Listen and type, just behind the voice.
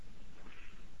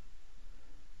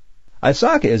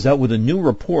ISACA is out with a new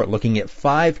report looking at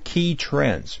 5 key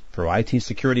trends for IT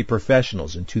security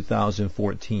professionals in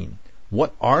 2014.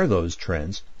 What are those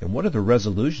trends, and what are the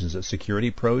resolutions that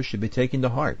security pros should be taking to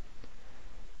heart?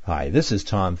 Hi, this is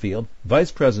Tom Field,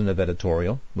 Vice President of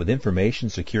Editorial with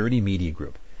Information Security Media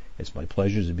Group. It's my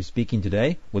pleasure to be speaking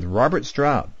today with Robert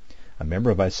Stroud, a member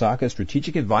of ISACA's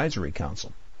Strategic Advisory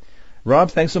Council.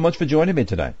 Rob, thanks so much for joining me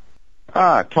today.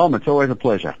 Tom, it's always a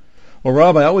pleasure. Well,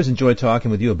 Rob, I always enjoy talking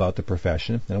with you about the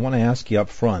profession, and I want to ask you up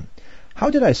front,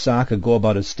 how did ISACA go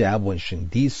about establishing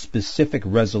these specific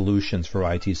resolutions for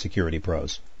IT security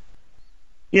pros?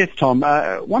 Yes, Tom.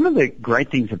 One of the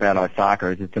great things about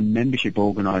ISACA is it's a membership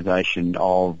organisation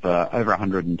of over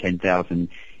 110,000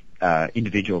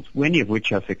 individuals, many of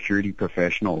which are security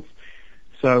professionals.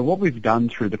 So what we've done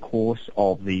through the course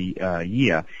of the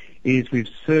year is we've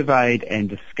surveyed and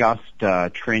discussed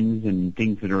trends and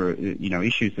things that are,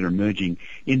 issues that are emerging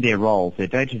in their roles, their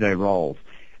day-to-day roles,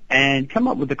 and come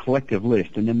up with a collective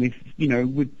list. And then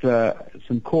we've, with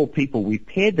some core people, we've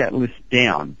pared that list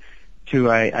down to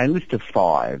a list of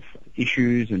 5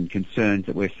 issues and concerns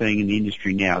that we're seeing in the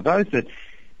industry now. Those that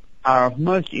are of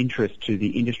most interest to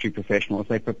the industry professionals as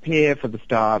they prepare for the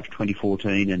start of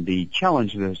 2014 and the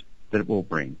challenges that it will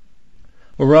bring.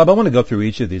 Well, Rob, I want to go through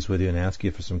each of these with you and ask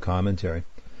you for some commentary.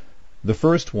 The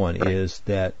first one is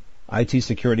that IT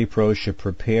security pros should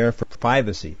prepare for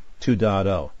Privacy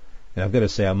 2.0. And I've got to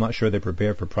say, I'm not sure they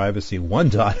prepare for Privacy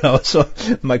 1.0,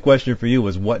 so my question for you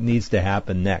was, what needs to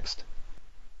happen next?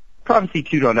 Privacy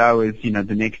 2.0 is,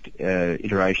 the next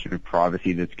iteration of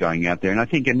privacy that's going out there. And I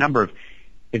think a number of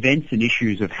events and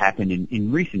issues have happened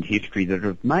in recent history that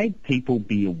have made people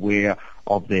be aware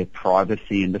of their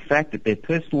privacy and the fact that their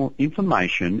personal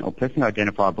information or personally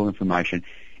identifiable information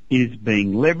is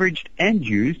being leveraged and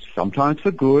used, sometimes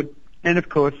for good and, of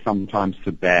course, sometimes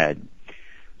for bad.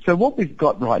 So what we've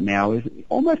got right now is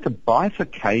almost a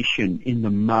bifurcation in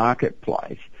the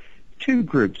marketplace. 2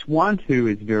 groups, one who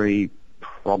is very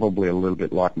probably a little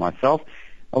bit like myself,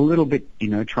 a little bit,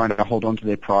 trying to hold on to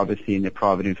their privacy and their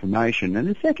private information. And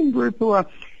the second group who are,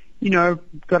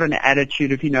 got an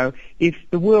attitude of, if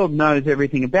the world knows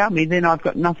everything about me, then I've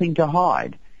got nothing to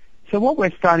hide. So what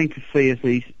we're starting to see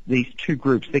is these 2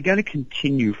 groups, they're going to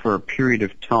continue for a period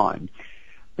of time.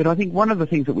 But I think one of the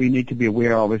things that we need to be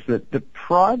aware of is that the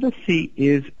privacy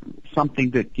is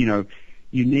something that,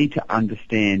 you need to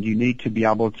understand, you need to be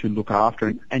able to look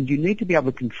after, and you need to be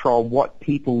able to control what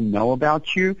people know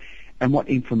about you and what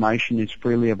information is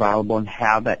freely available and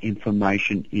how that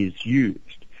information is used.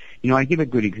 I give a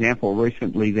good example.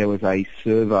 Recently there was a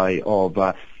survey of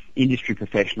industry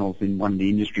professionals in one of the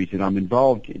industries that I'm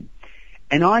involved in.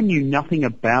 And I knew nothing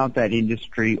about that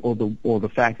industry or the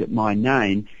fact that my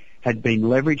name had been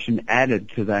leveraged and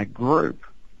added to that group.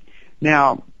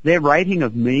 Now, their rating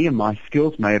of me and my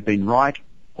skills may have been right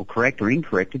or correct or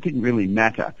incorrect. It didn't really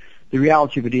matter. The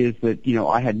reality of it is that,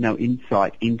 I had no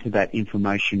insight into that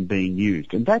information being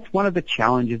used. And that's one of the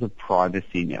challenges of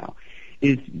privacy now,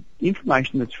 is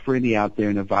information that's freely out there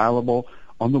and available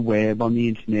on the web, on the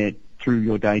internet, through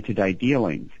your day-to-day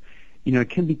dealings. It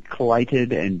can be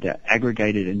collated and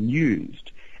aggregated and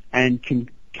used and can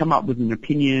come up with an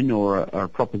opinion or a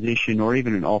proposition or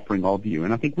even an offering of you.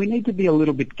 And I think we need to be a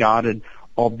little bit guarded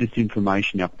of this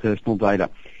information, our personal data.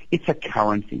 It's a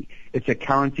currency. It's a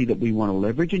currency that we want to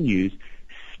leverage and use,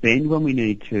 spend when we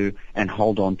need to, and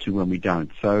hold on to when we don't.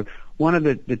 So one of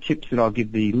the tips that I'll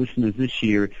give the listeners this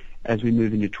year as we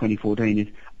move into 2014 is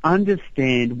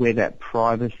understand where that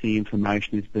privacy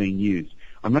information is being used.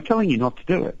 I'm not telling you not to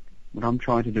do it. What I'm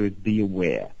trying to do is be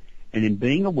aware. And in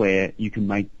being aware, you can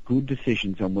make good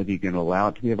decisions on whether you're going to allow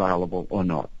it to be available or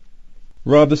not.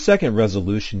 Rob, the second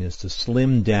resolution is to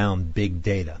slim down big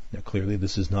data. Now, clearly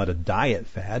this is not a diet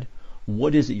fad.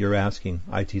 What is it you're asking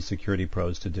IT security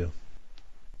pros to do?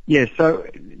 Yeah, so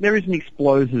there is an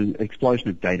explosion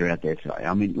of data out there today.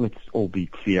 I mean, let's all be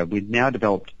clear. We've now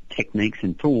developed techniques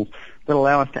and tools that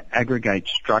allow us to aggregate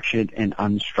structured and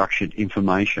unstructured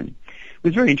information. It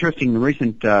was very interesting in the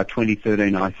recent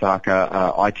 2013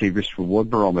 ISACA IT Risk Reward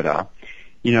Barometer.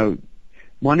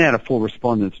 1 out of 4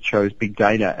 respondents chose big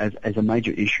data as a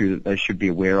major issue that they should be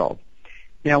aware of.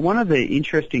 Now, one of the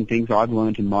interesting things I've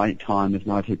learned in my time as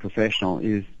an IT professional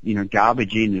is,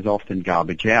 garbage in is often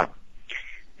garbage out.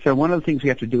 So one of the things we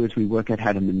have to do is we work out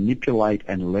how to manipulate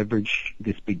and leverage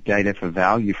this big data for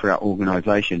value for our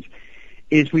organizations,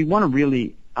 is we want to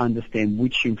really understand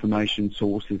which information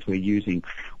sources we're using,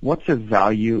 what's of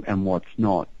value and what's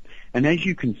not. And as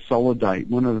you consolidate,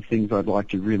 one of the things I'd like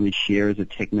to really share as a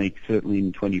technique, certainly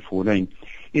in 2014,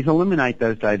 is eliminate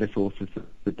those data sources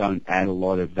that don't add a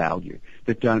lot of value.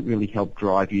 that don't really help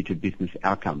drive you to business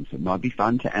outcomes. It might be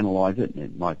fun to analyze it, and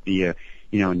it might be a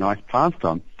nice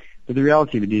pastime, but the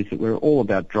reality of it is that we're all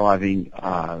about driving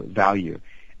value.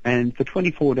 And for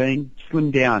 2014, slim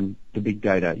down the big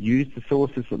data. Use the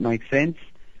sources that make sense,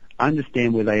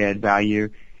 understand where they add value,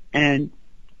 and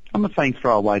I'm not saying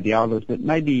throw away the others, but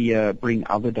maybe bring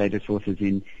other data sources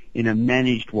in a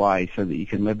managed way so that you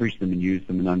can leverage them and use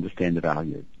them and understand the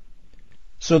value.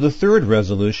 So the third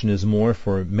resolution is more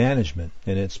for management,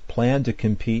 and it's planned to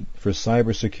compete for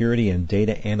cybersecurity and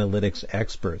data analytics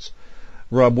experts.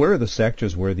 Rob, where are the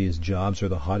sectors where these jobs are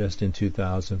the hottest in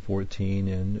 2014,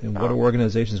 and what are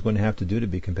organizations going to have to do to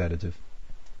be competitive?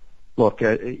 Look,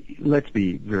 let's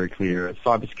be very clear.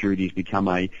 Cybersecurity has become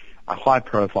a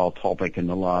high-profile topic in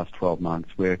the last 12 months.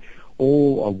 We're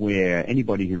all aware,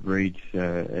 anybody who reads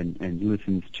and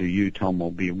listens to you, Tom,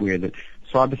 will be aware that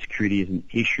cybersecurity is an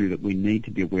issue that we need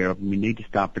to be aware of, and we need to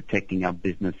start protecting our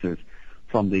businesses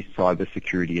from these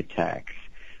cybersecurity attacks.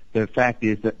 The fact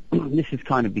is that this is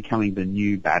kind of becoming the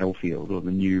new battlefield or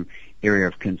the new area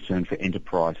of concern for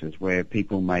enterprises where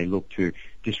people may look to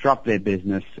disrupt their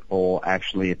business or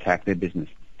actually attack their business.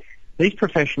 These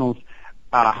professionals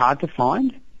are hard to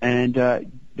find, and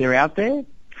they're out there,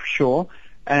 sure,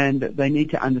 and they need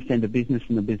to understand the business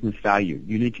and the business value.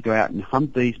 You need to go out and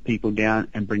hunt these people down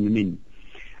and bring them in,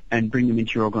 and bring them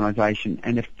into your organization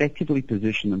and effectively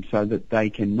position them so that they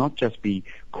can not just be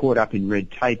caught up in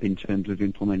red tape in terms of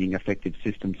implementing effective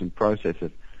systems and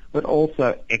processes, but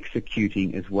also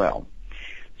executing as well.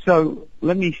 So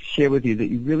let me share with you that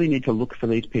you really need to look for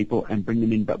these people and bring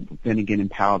them in, but then again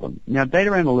empower them. Now,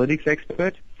 data analytics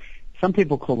expert, some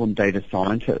people call them data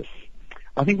scientists.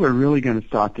 I think we're really going to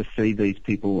start to see these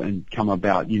people and come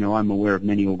about. I'm aware of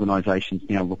many organizations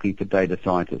now looking for data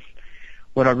scientists.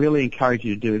 What I really encourage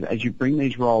you to do is as you bring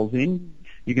these roles in,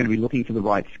 you're going to be looking for the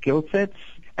right skill sets,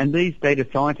 and these data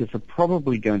scientists are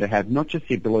probably going to have not just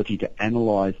the ability to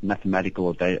analyze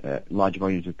mathematical or large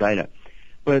volumes of data,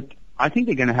 but I think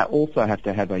they're going to also have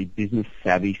to have a business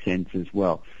savvy sense as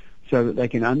well, so that they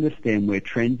can understand where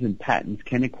trends and patterns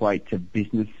can equate to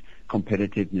business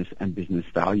competitiveness and business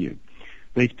value.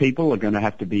 These people are going to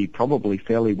have to be probably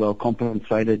fairly well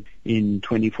compensated in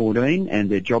 2014, and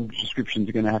their job descriptions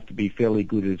are going to have to be fairly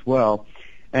good as well.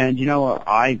 And,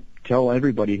 I tell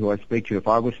everybody who I speak to, if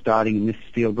I was starting in this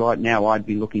field right now, I'd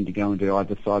be looking to go into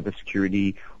either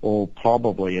cybersecurity or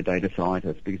probably a data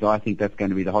scientist, because I think that's going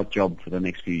to be the hot job for the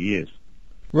next few years.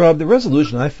 Rob, the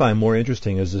resolution I find most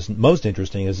interesting is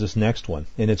this next one,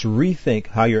 and it's rethink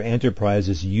how your enterprise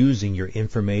is using your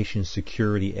information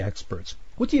security experts.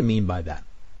 What do you mean by that?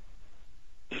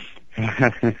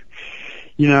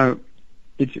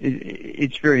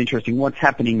 It's very interesting. What's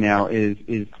happening now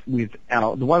is with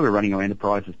the way we're running our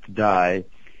enterprises today.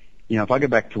 If I go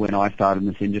back to when I started in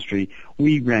this industry,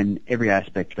 we ran every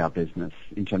aspect of our business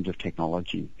in terms of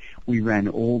technology. We ran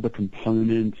all the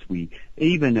components. We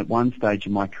even at one stage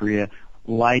in my career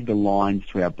laid the lines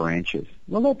to our branches.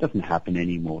 Well, that doesn't happen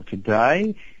anymore.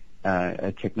 Today,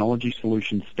 a technology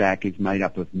solution stack is made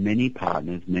up of many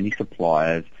partners, many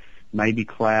suppliers, maybe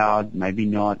cloud, maybe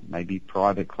not, maybe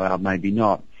private cloud, maybe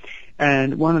not.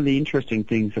 And one of the interesting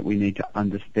things that we need to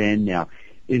understand now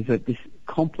is that this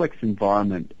complex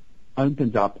environment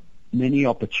opens up many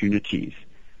opportunities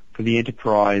for the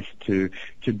enterprise to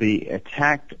be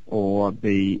attacked or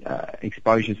be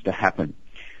exposures to happen.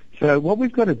 So what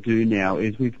we've got to do now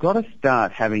is we've got to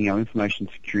start having our information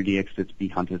security experts be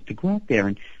hunters to go out there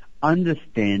and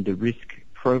understand the risk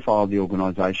profile of the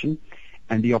organization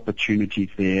and the opportunities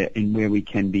there and where we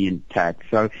can be attacked.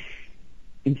 So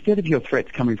instead of your threats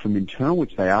coming from internal,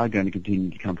 which they are going to continue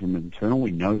to come from internal,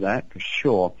 we know that for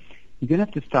sure, you're going to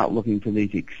have to start looking for these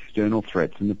external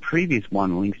threats. And the previous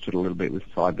one links to it a little bit with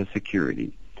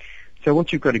cybersecurity. So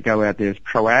what you've got to go out there is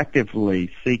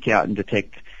proactively seek out and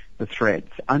detect the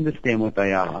threats, understand what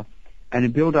they are, and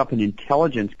then build up an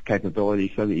intelligence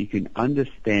capability so that you can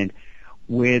understand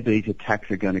where these attacks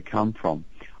are going to come from.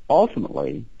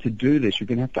 Ultimately, to do this, you're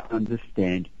going to have to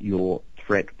understand your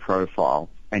threat profile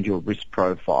and your risk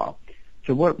profile.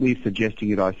 So what we're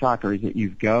suggesting at ISACA is that you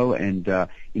go and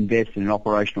invest in an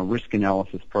operational risk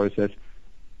analysis process,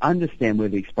 understand where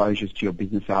the exposures to your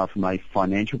business are from a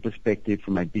financial perspective,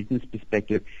 from a business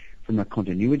perspective, from a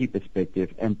continuity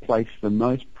perspective, and place the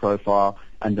most profile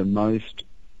and the most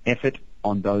effort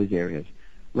on those areas,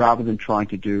 rather than trying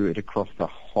to do it across the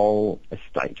whole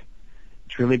estate.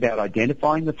 It's really about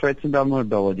identifying the threats and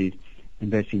vulnerabilities,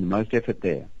 investing the most effort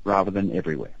there, rather than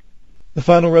everywhere. The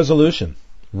final resolution.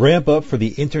 Ramp up for the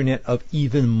Internet of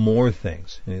even more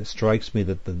things. And it strikes me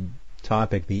that the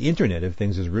topic, the Internet of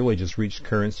Things, has really just reached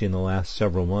currency in the last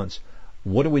several months.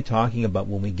 What are we talking about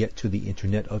when we get to the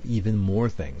Internet of even more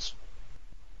things?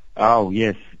 Oh,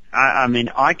 yes. I mean,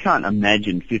 I can't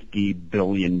imagine 50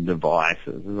 billion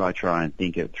devices as I try and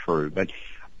think it through. But,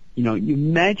 you know, you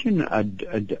imagine a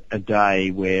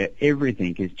day where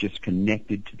everything is just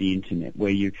connected to the Internet,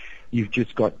 where you've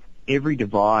just got every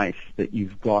device that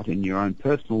you've got in your own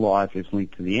personal life is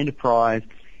linked to the enterprise,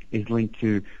 is linked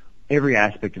to every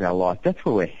aspect of our life. That's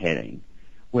where we're heading,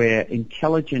 where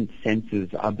intelligent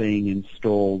sensors are being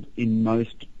installed in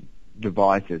most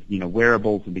devices. You know,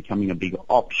 wearables are becoming a big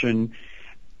option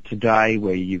today,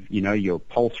 where your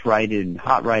pulse rate and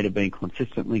heart rate are being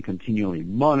consistently, continually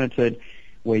monitored,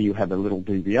 where you have a little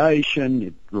deviation,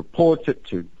 it reports it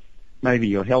to maybe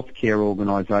your healthcare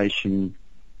organisation,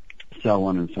 so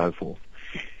on and so forth.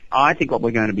 I think what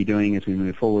we're going to be doing as we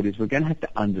move forward is we're going to have to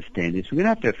understand this. We're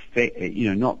going to have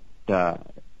to, not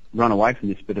run away from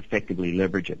this, but effectively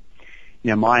leverage it.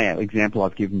 You know, my example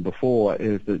I've given before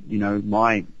is that,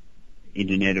 my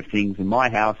Internet of Things in my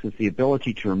house is the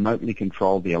ability to remotely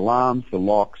control the alarms, the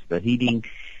locks, the heating,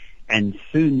 and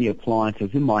soon the appliances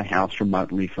in my house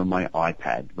remotely from my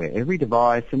iPad, where every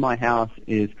device in my house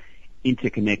is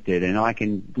interconnected, and I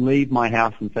can leave my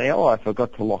house and say, I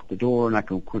forgot to lock the door, and I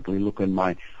can quickly look on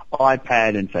my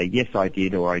iPad and say, yes, I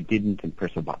did, or I didn't, and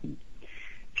press a button.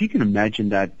 If you can imagine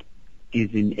that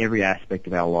is in every aspect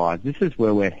of our lives, this is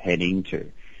where we're heading to.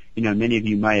 You know, many of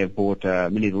the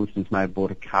listeners may have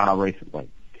bought a car recently.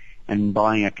 And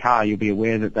buying a car, you'll be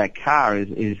aware that car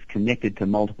is connected to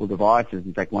multiple devices.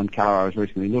 In fact, one car I was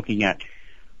recently looking at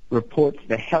reports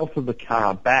the health of the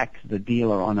car back to the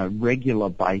dealer on a regular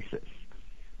basis,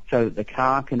 so that the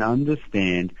car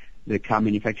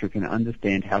manufacturer can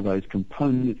understand how those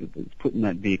components that's put in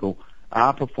that vehicle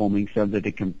are performing, so that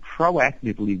it can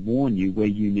proactively warn you where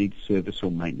you need service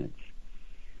or maintenance.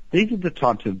 These are the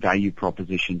types of value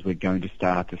propositions we're going to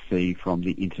start to see from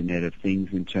the Internet of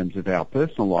Things in terms of our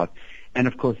personal life, and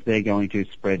of course they're going to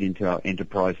spread into our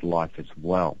enterprise life as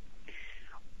well.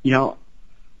 You know,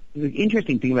 the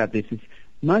interesting thing about this is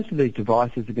most of these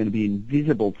devices are going to be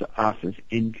invisible to us as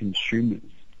end consumers,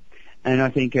 and I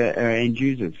think our end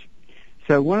users.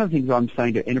 So one of the things I'm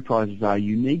saying to enterprises are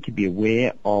you need to be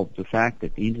aware of the fact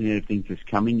that the Internet of Things is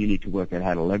coming. You need to work out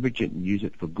how to leverage it and use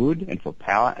it for good and for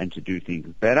power and to do things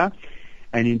better.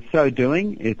 And in so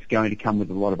doing, it's going to come with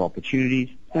a lot of opportunities.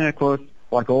 And of course,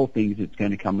 like all things, it's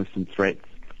going to come with some threats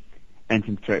and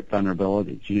some threat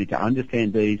vulnerabilities. You need to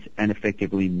understand these and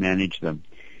effectively manage them.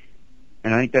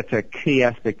 And I think that's a key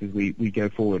aspect as we go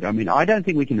forward. I mean, I don't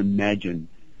think we can imagine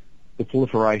the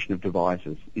proliferation of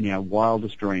devices in our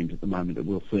wildest dreams at the moment that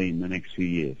we'll see in the next few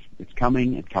years. It's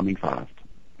coming and coming fast.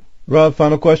 Rob,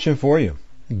 final question for you.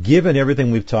 Given everything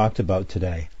we've talked about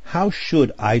today, how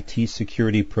should IT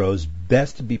security pros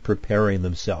best be preparing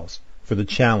themselves for the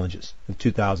challenges of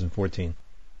 2014?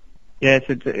 Yes,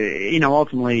 it's,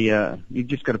 ultimately, you've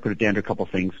just got to put it down to a couple of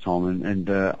things, Tom, and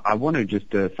I want to just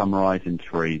summarize in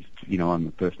threes. I'm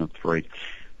a person of threes.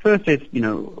 First is,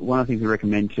 one of the things we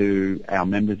recommend to our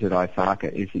members at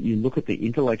ISACA is that you look at the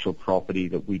intellectual property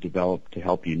that we develop to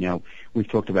help you. Now, we've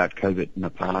talked about COBIT in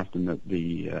the past and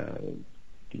the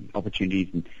opportunities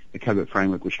and the COBIT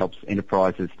framework, which helps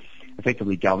enterprises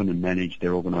effectively govern and manage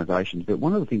their organizations. But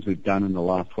one of the things we've done in the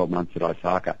last 12 months at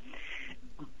ISACA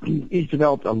is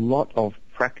developed a lot of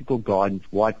practical guidance,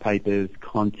 white papers,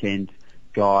 content,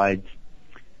 guides,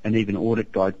 and even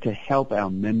audit guides to help our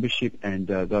membership and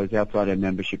those outside our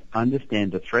membership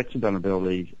understand the threats and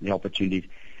vulnerabilities, the opportunities,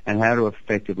 and how to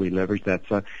effectively leverage that.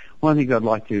 So one of the things I'd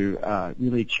like to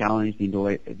really challenge the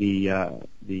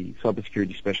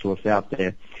cybersecurity specialists out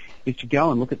there is to go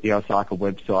and look at the ISACA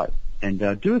website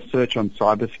and do a search on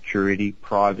cybersecurity,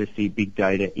 privacy, big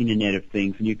data, Internet of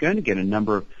Things, and you're going to get a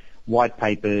number of white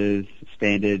papers,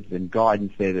 standards, and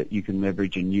guidance there that you can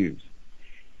leverage and use.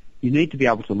 You need to be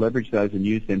able to leverage those and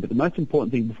use them, but the most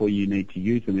important thing before you need to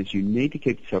use them is you need to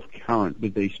keep yourself current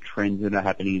with these trends that are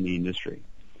happening in the industry.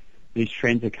 These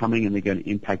trends are coming and they're going to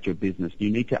impact your business. You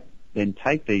need to then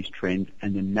take these trends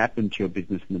and then map them to your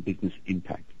business and the business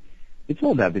impact. It's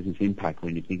all about business impact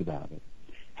when you think about it.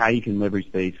 How you can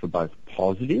leverage these for both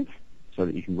positive, so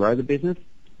that you can grow the business,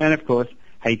 and of course,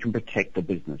 how you can protect the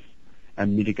business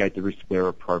and mitigate the risk where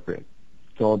appropriate.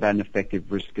 It's all about an effective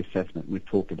risk assessment. We've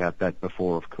talked about that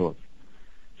before, of course.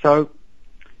 So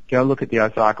go look at the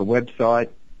ISACA website,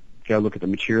 go look at the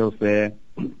materials there,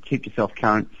 keep yourself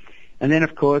current, and then,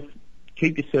 of course,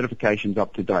 keep your certifications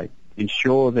up to date.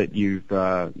 Ensure that you've,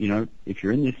 if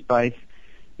you're in this space,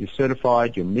 you're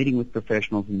certified, you're meeting with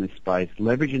professionals in this space,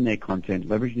 leveraging their content,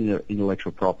 leveraging their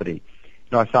intellectual property,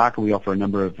 At ISACA, we offer a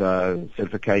number of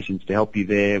certifications to help you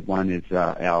there. One is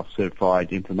our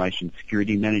Certified Information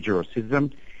Security Manager, or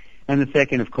CISM. And the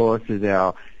second, of course, is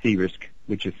our CRISC,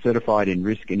 which is Certified in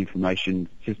Risk and Information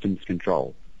Systems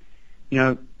Control.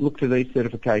 Look to these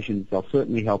certifications. They'll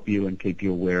certainly help you and keep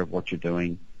you aware of what you're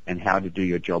doing and how to do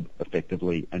your job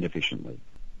effectively and efficiently.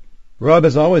 Rob,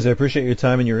 as always, I appreciate your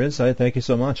time and your insight. Thank you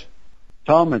so much.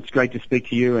 Tom, it's great to speak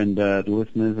to you and the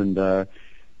listeners, and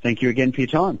thank you again for your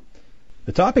time.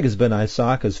 The topic has been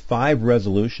ISACA's 5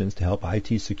 resolutions to help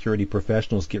IT security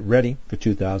professionals get ready for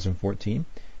 2014.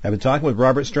 I've been talking with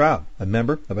Robert Stroud, a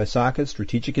member of ISACA's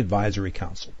Strategic Advisory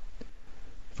Council.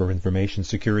 For Information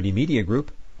Security Media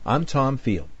Group, I'm Tom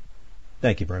Field.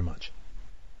 Thank you very much.